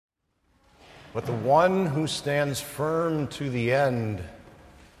But the one who stands firm to the end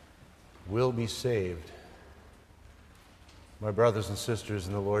will be saved. My brothers and sisters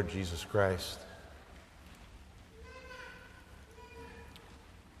in the Lord Jesus Christ,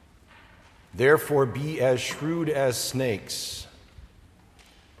 therefore be as shrewd as snakes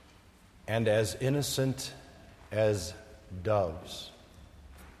and as innocent as doves.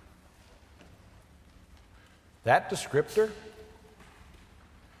 That descriptor,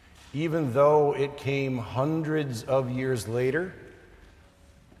 even though it came hundreds of years later,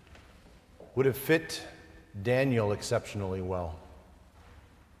 would have fit Daniel exceptionally well.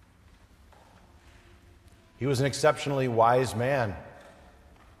 He was an exceptionally wise man,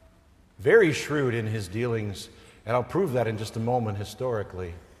 very shrewd in his dealings, and I'll prove that in just a moment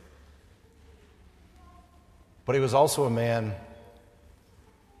historically. But he was also a man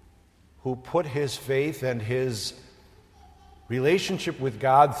who put his faith and his relationship with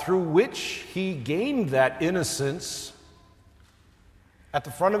God, through which he gained that innocence, at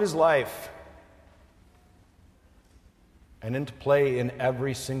the front of his life and into play in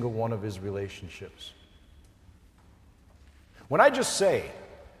every single one of his relationships. When I just say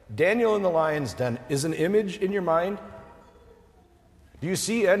Daniel in the lion's den is an image in your mind, do you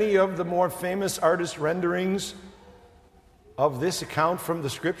see any of the more famous artist renderings of this account from the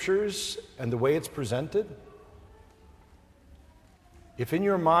Scriptures and the way it's presented? If in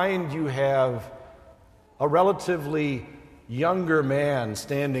your mind you have a relatively younger man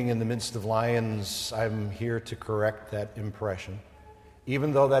standing in the midst of lions, I'm here to correct that impression,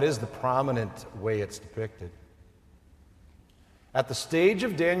 even though that is the prominent way it's depicted. At the stage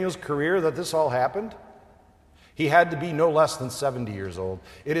of Daniel's career that this all happened, he had to be no less than 70 years old.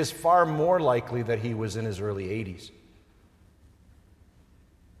 It is far more likely that he was in his early 80s.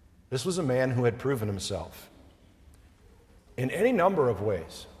 This was a man who had proven himself in any number of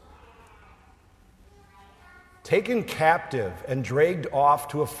ways. Taken captive and dragged off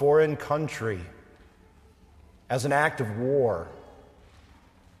to a foreign country as an act of war,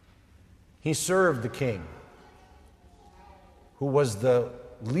 he served the king, who was the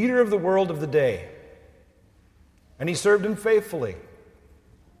leader of the world of the day, and he served him faithfully.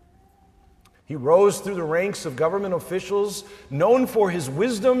 He rose through the ranks of government officials, known for his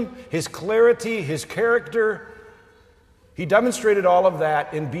wisdom, his clarity, his character. He demonstrated all of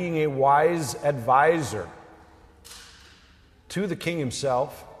that in being a wise advisor to the king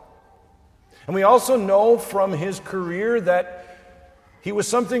himself. And we also know from his career that he was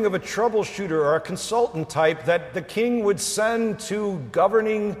something of a troubleshooter or a consultant type that the king would send to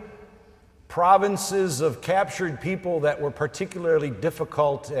governing provinces of captured people that were particularly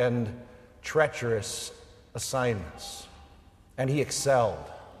difficult and treacherous assignments. And he excelled.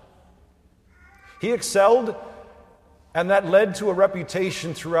 He excelled, and that led to a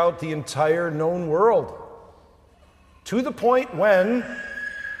reputation throughout the entire known world, to the point when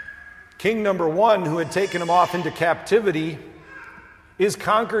king number one, who had taken him off into captivity, is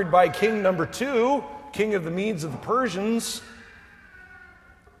conquered by king number two, king of the Medes of the Persians,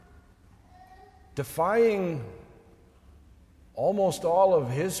 defying almost all of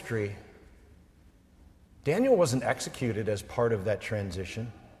history. Daniel wasn't executed as part of that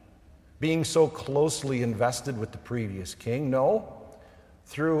transition, being so closely invested with the previous king. No.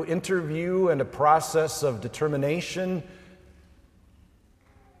 Through interview and a process of determination,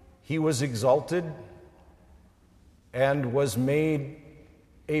 he was exalted and was made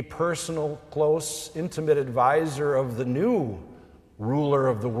a personal, close, intimate advisor of the new ruler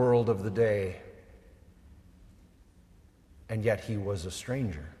of the world of the day. And yet he was a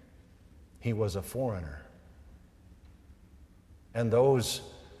stranger. He was a foreigner. And those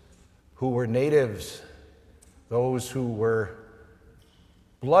who were natives, those who were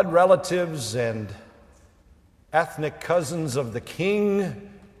blood relatives and ethnic cousins of the king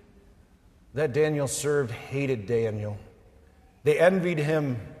that Daniel served, hated Daniel. They envied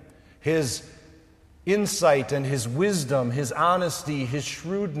him, his insight and his wisdom, his honesty, his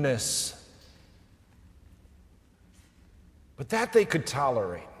shrewdness. But that they could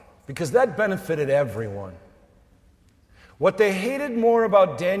tolerate, because that benefited everyone. What they hated more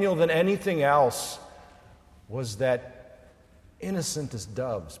about Daniel than anything else was that innocent as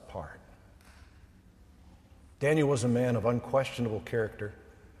doves part. Daniel was a man of unquestionable character,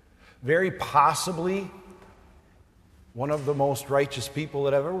 very possibly one of the most righteous people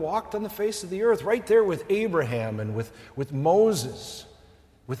that ever walked on the face of the earth, right there with Abraham and with Moses,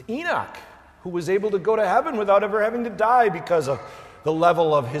 with Enoch, who was able to go to heaven without ever having to die because of the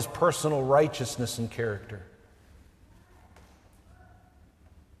level of his personal righteousness and character.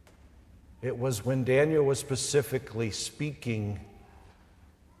 It was when Daniel was specifically speaking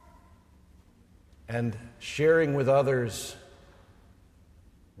and sharing with others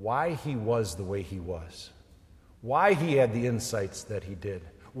why he was the way he was, why he had the insights that he did,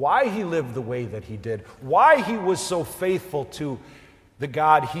 why he lived the way that he did, why he was so faithful to the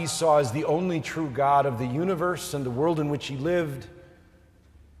God he saw as the only true God of the universe and the world in which he lived,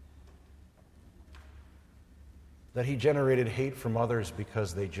 that he generated hate from others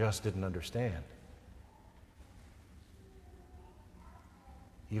because they just didn't understand.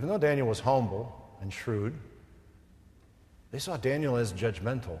 Even though Daniel was humble and shrewd, they saw Daniel as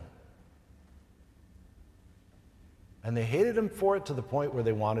judgmental. And they hated him for it to the point where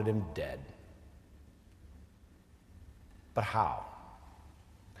they wanted him dead. But how?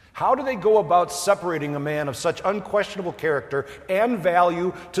 How do they go about separating a man of such unquestionable character and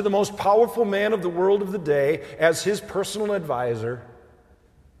value to the most powerful man of the world of the day as his personal advisor?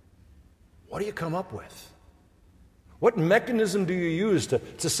 What do you come up with? What mechanism do you use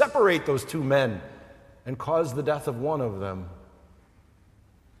to separate those two men and cause the death of one of them?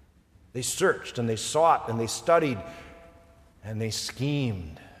 They searched and they sought and they studied and they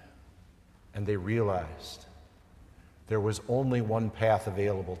schemed and they realized there was only one path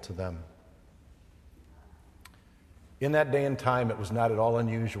available to them. In that day and time, it was not at all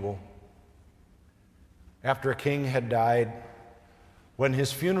unusual. After a king had died, when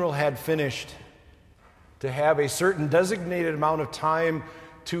his funeral had finished, to have a certain designated amount of time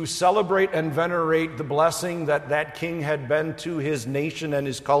to celebrate and venerate the blessing that that king had been to his nation and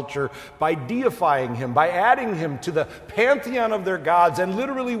his culture by deifying him, by adding him to the pantheon of their gods and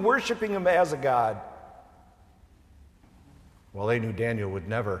literally worshiping him as a god. Well, they knew Daniel would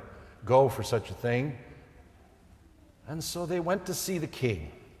never go for such a thing, and so they went to see the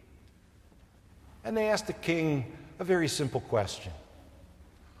king. And they asked the king a very simple question.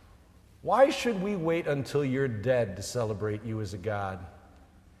 Why should we wait until you're dead to celebrate you as a god?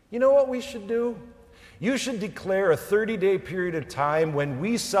 You know what we should do? You should declare a 30-day period of time when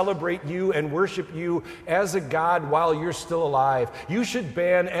we celebrate you and worship you as a god while you're still alive. You should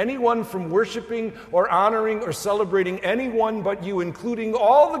ban anyone from worshiping or honoring or celebrating anyone but you, including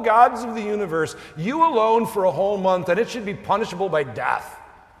all the gods of the universe, you alone for a whole month, and it should be punishable by death.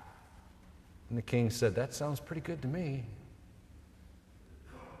 And the king said, that sounds pretty good to me.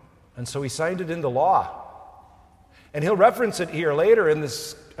 And so he signed it into law. And he'll reference it here later in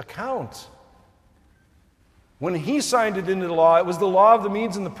this account. When he signed it into law, it was the law of the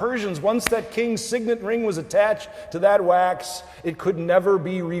Medes and the Persians. Once that king's signet ring was attached to that wax, it could never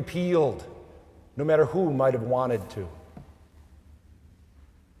be repealed, no matter who might have wanted to.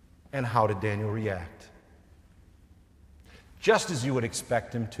 And how did Daniel react? Just as you would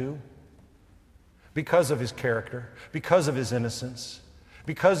expect him to, because of his character, because of his innocence,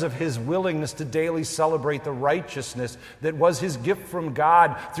 because of his willingness to daily celebrate the righteousness that was his gift from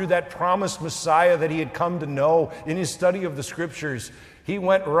God through that promised Messiah that he had come to know in his study of the Scriptures. He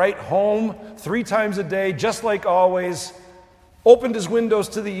went right home 3 times a day, just like always, opened his windows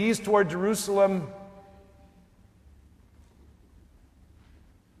to the east toward Jerusalem,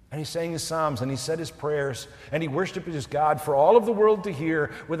 and he sang his psalms, and he said his prayers, and he worshiped his God for all of the world to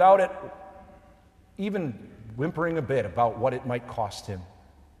hear without it even whimpering a bit about what it might cost him.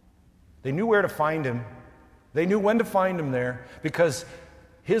 They knew where to find him. They knew when to find him there, because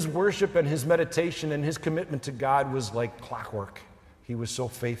his worship and his meditation and his commitment to God was like clockwork. He was so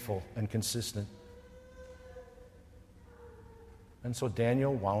faithful and consistent. And so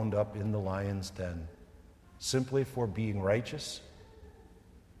Daniel wound up in the lion's den simply for being righteous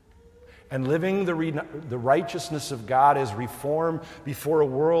and living the righteousness of God as reform before a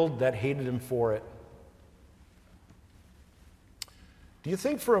world that hated him for it. Do you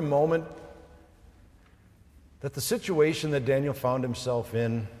think for a moment that the situation that Daniel found himself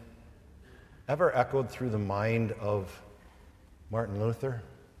in ever echoed through the mind of Martin Luther?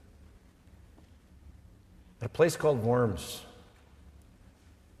 At a place called Worms,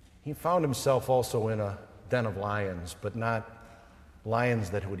 he found himself also in a den of lions, but not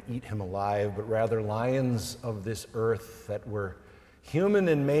lions that would eat him alive, but rather lions of this earth that were human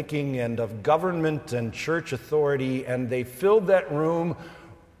in making and of government and church authority, and they filled that room,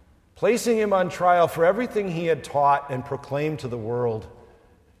 placing him on trial for everything he had taught and proclaimed to the world.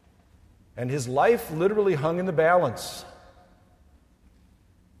 And his life literally hung in the balance.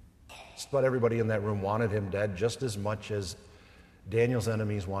 Just about everybody in that room wanted him dead, just as much as Daniel's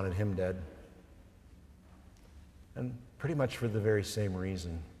enemies wanted him dead. And pretty much for the very same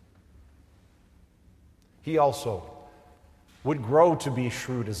reason. He also would grow to be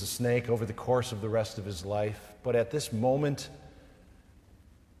shrewd as a snake over the course of the rest of his life. But at this moment,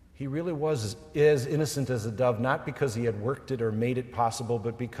 He really was as innocent as a dove, not because he had worked it or made it possible,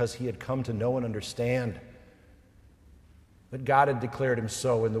 but because he had come to know and understand that God had declared him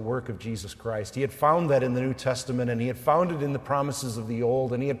so in the work of Jesus Christ. He had found that in the New Testament, and he had found it in the promises of the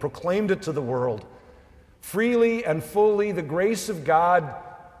Old, and he had proclaimed it to the world. Freely and fully, the grace of God,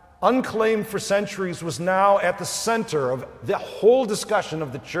 unclaimed for centuries, was now at the center of the whole discussion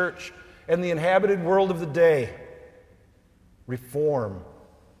of the church and the inhabited world of the day. Reform.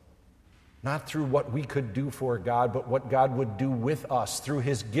 Not through what we could do for God, but what God would do with us through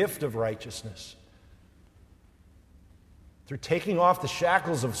his gift of righteousness. Through taking off the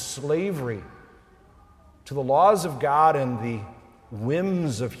shackles of slavery to the laws of God and the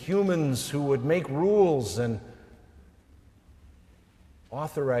whims of humans who would make rules and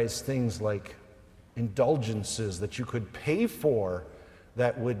authorize things like indulgences that you could pay for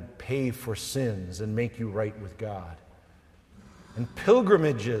that would pay for sins and make you right with God. And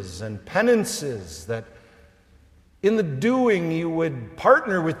pilgrimages and penances that in the doing you would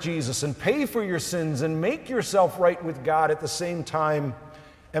partner with Jesus and pay for your sins and make yourself right with God, at the same time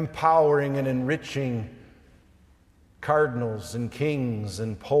empowering and enriching cardinals and kings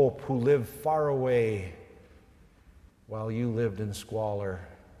and pope who lived far away while you lived in squalor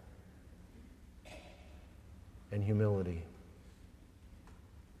and humility.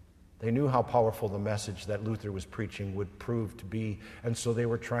 They knew how powerful the message that Luther was preaching would prove to be, and so they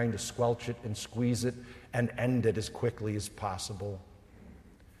were trying to squelch it and squeeze it and end it as quickly as possible.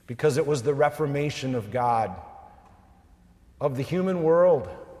 Because it was the Reformation of God, of the human world,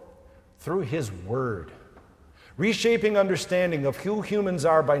 through his word, reshaping understanding of who humans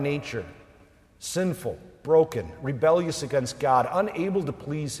are by nature, sinful, broken, rebellious against God, unable to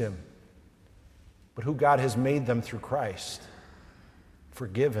please him, but who God has made them through Christ,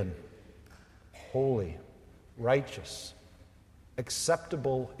 forgiven, holy, righteous,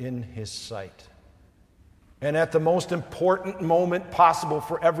 acceptable in his sight. And at the most important moment possible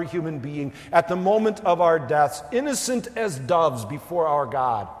for every human being, at the moment of our deaths, innocent as doves before our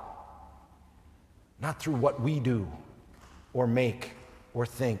God, not through what we do or make or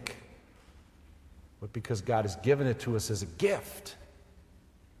think, but because God has given it to us as a gift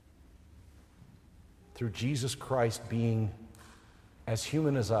through Jesus Christ being as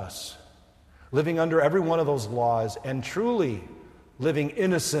human as us, living under every one of those laws, and truly living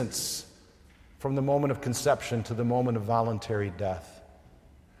innocence from the moment of conception to the moment of voluntary death.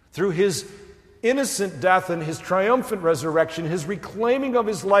 Through his innocent death and his triumphant resurrection, his reclaiming of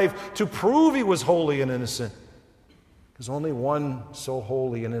his life to prove he was holy and innocent, because only one so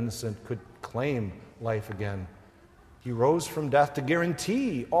holy and innocent could claim life again. He rose from death to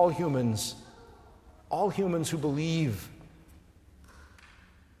guarantee all humans who believe,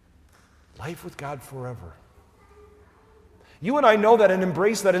 life with God forever. You and I know that and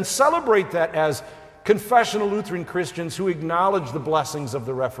embrace that and celebrate that as confessional Lutheran Christians who acknowledge the blessings of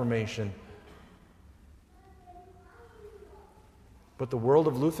the Reformation. But the world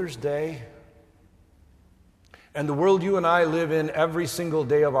of Luther's day, and the world you and I live in every single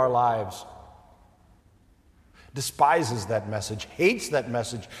day of our lives, despises that message, hates that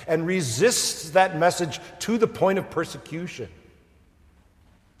message, and resists that message to the point of persecution,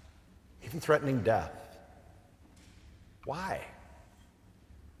 even threatening death. Why?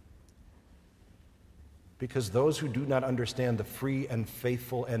 Because those who do not understand the free and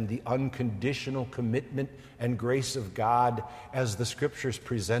faithful and the unconditional commitment and grace of God as the Scriptures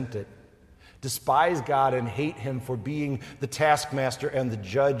present it, despise God and hate him for being the taskmaster and the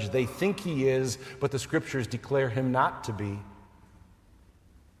judge they think he is, but the Scriptures declare him not to be.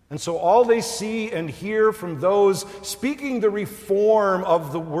 And so all they see and hear from those speaking the reform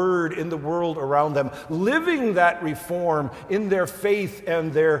of the word in the world around them, living that reform in their faith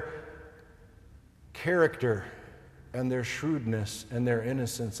and their character and their shrewdness and their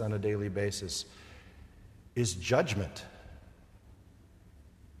innocence on a daily basis, is judgment,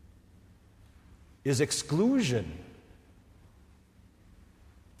 is exclusion,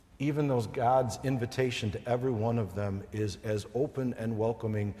 even though God's invitation to every one of them is as open and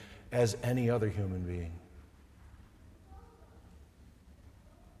welcoming as any other human being.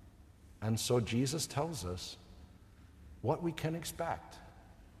 And so Jesus tells us what we can expect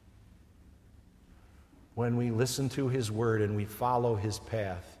when we listen to his word and we follow his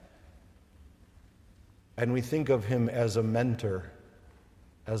path, and we think of him as a mentor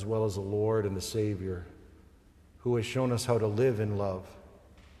as well as a Lord and a Savior who has shown us how to live in love,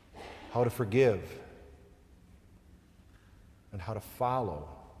 how to forgive, and how to follow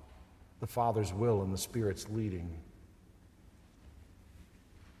the Father's will and the Spirit's leading.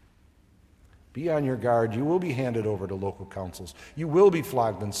 Be on your guard. You will be handed over to local councils. You will be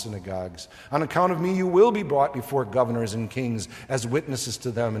flogged in synagogues. On account of me, you will be brought before governors and kings as witnesses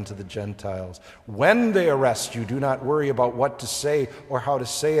to them and to the Gentiles. When they arrest you, do not worry about what to say or how to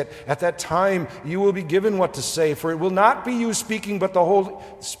say it. At that time, you will be given what to say, for it will not be you speaking, but the Holy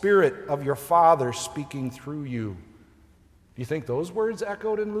Spirit of your Father speaking through you. Do you think those words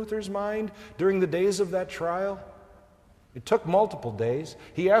echoed in Luther's mind during the days of that trial? It took multiple days.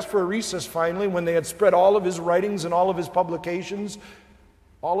 He asked for a recess finally when they had spread all of his writings and all of his publications,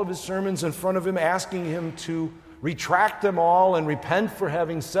 all of his sermons in front of him, asking him to retract them all and repent for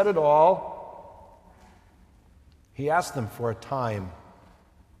having said it all. He asked them for a time,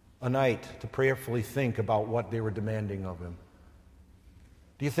 a night, to prayerfully think about what they were demanding of him.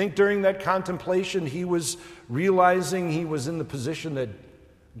 Do you think during that contemplation he was realizing he was in the position that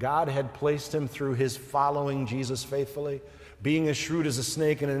God had placed him through his following Jesus faithfully? Being as shrewd as a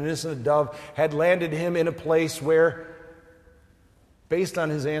snake and an innocent dove had landed him in a place where, based on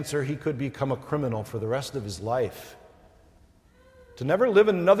his answer, he could become a criminal for the rest of his life. To never live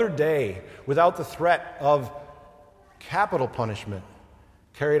another day without the threat of capital punishment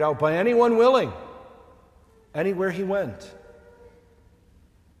carried out by anyone willing, anywhere he went.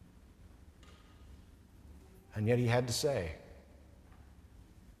 And yet he had to say,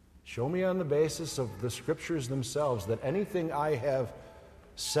 show me on the basis of the Scriptures themselves that anything I have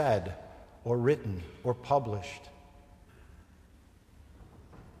said or written or published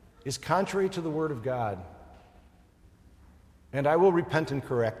is contrary to the Word of God, and I will repent and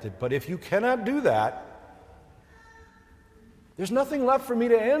correct it. But if you cannot do that, there's nothing left for me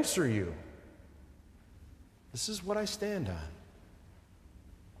to answer you. This is what I stand on.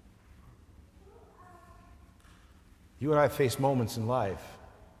 You and I face moments in life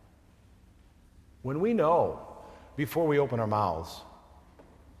when we know, before we open our mouths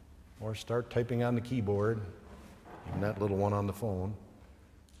or start typing on the keyboard, even that little one on the phone,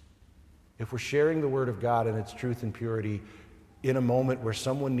 if we're sharing the Word of God and its truth and purity in a moment where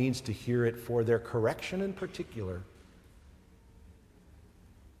someone needs to hear it for their correction in particular,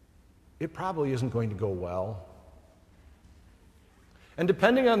 it probably isn't going to go well. And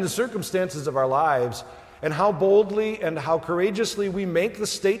depending on the circumstances of our lives, and how boldly and how courageously we make the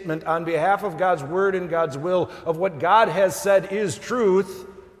statement on behalf of God's Word and God's will of what God has said is truth,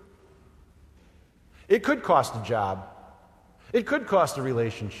 it could cost a job. It could cost a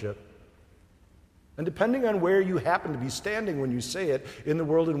relationship. And depending on where you happen to be standing when you say it in the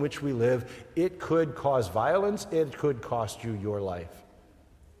world in which we live, it could cause violence. It could cost you your life.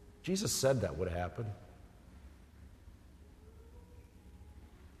 Jesus said that would happen.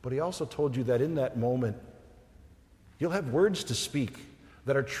 But he also told you that in that moment, you'll have words to speak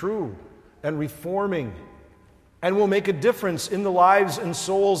that are true and reforming and will make a difference in the lives and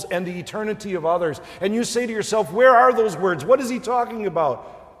souls and the eternity of others. And you say to yourself, where are those words? What is he talking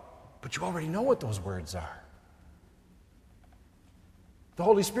about? But you already know what those words are. The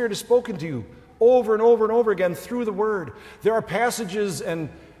Holy Spirit has spoken to you over and over and over again through the Word. There are passages and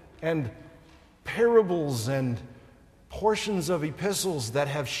parables and portions of epistles that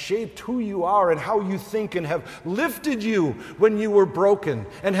have shaped who you are and how you think and have lifted you when you were broken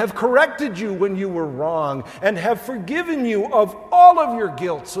and have corrected you when you were wrong and have forgiven you of all of your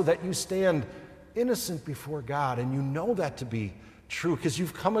guilt so that you stand innocent before God. And you know that to be true because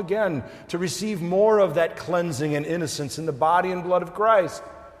you've come again to receive more of that cleansing and innocence in the body and blood of Christ.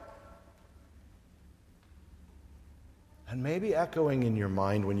 And maybe echoing in your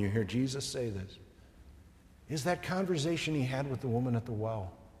mind when you hear Jesus say this is that conversation he had with the woman at the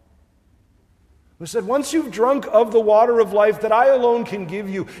well, who said, once you've drunk of the water of life that I alone can give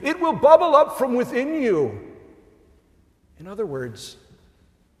you, it will bubble up from within you. In other words,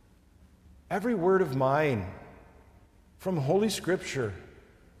 every word of mine from Holy Scripture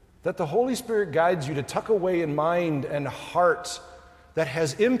that the Holy Spirit guides you to tuck away in mind and heart that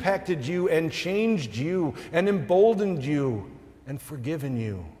has impacted you and changed you and emboldened you and forgiven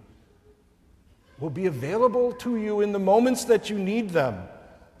you will be available to you in the moments that you need them.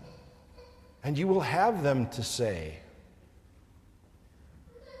 And you will have them to say.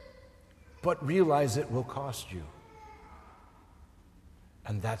 But realize it will cost you.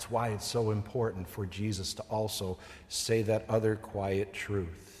 And that's why it's so important for Jesus to also say that other quiet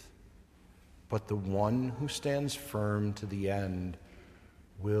truth. But the one who stands firm to the end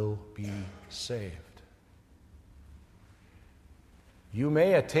will be saved. You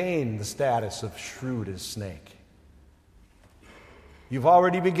may attain the status of shrewd as snake. You've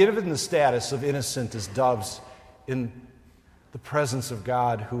already been given the status of innocent as doves in the presence of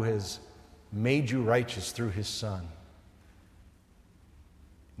God who has made you righteous through his Son.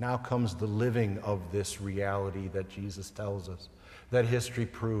 Now comes the living of this reality that Jesus tells us, that history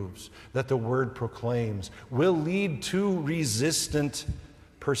proves, that the Word proclaims, will lead to resistant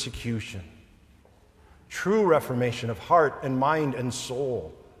persecution. True reformation of heart and mind and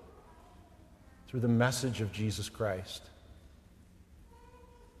soul through the message of Jesus Christ.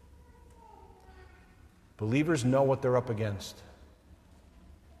 Believers know what they're up against.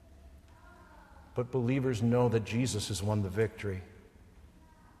 But believers know that Jesus has won the victory.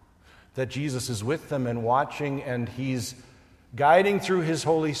 That Jesus is with them and watching, and He's guiding through His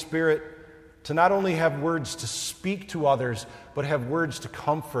Holy Spirit to not only have words to speak to others, but have words to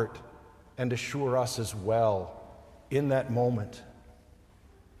comfort and assure us as well in that moment.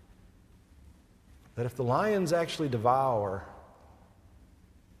 That if the lions actually devour,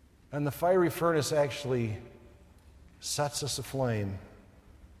 and the fiery furnace actually sets us aflame,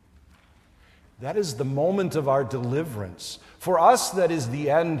 that is the moment of our deliverance. For us, that is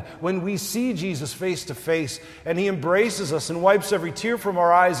the end, when we see Jesus face to face, and He embraces us and wipes every tear from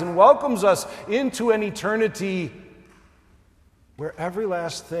our eyes and welcomes us into an eternity where every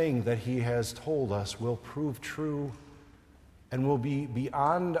last thing that He has told us will prove true and will be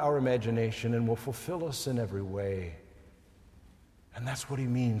beyond our imagination and will fulfill us in every way. And that's what He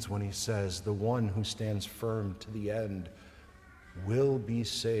means when He says, the one who stands firm to the end will be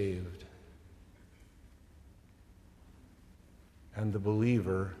saved. And the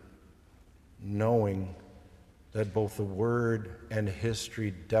believer, knowing that both the Word and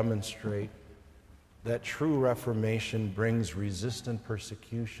history demonstrate that true reformation brings resistant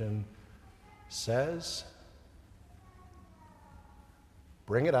persecution, says,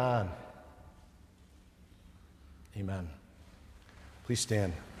 bring it on. Amen. Please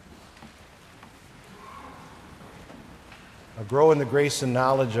stand. Now grow in the grace and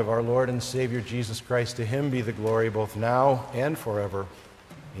knowledge of our Lord and Savior Jesus Christ. To Him be the glory both now and forever.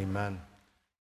 Amen.